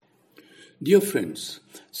Dear friends,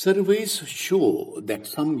 surveys show that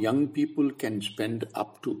some young people can spend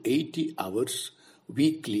up to 80 hours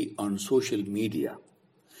weekly on social media.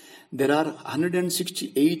 There are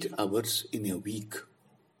 168 hours in a week.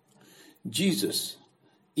 Jesus,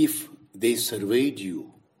 if they surveyed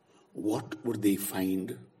you, what would they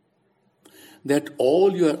find? That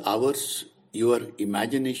all your hours, your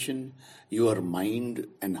imagination, your mind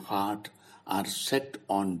and heart are set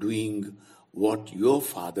on doing what your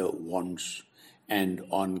Father wants and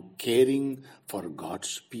on caring for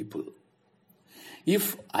God's people.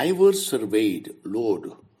 If I were surveyed,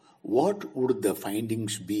 Lord, what would the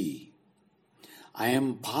findings be? I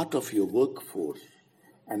am part of your workforce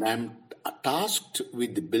and I am tasked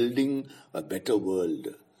with building a better world.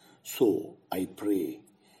 So I pray,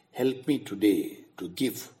 help me today to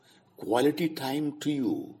give quality time to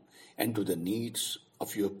you and to the needs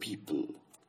of your people.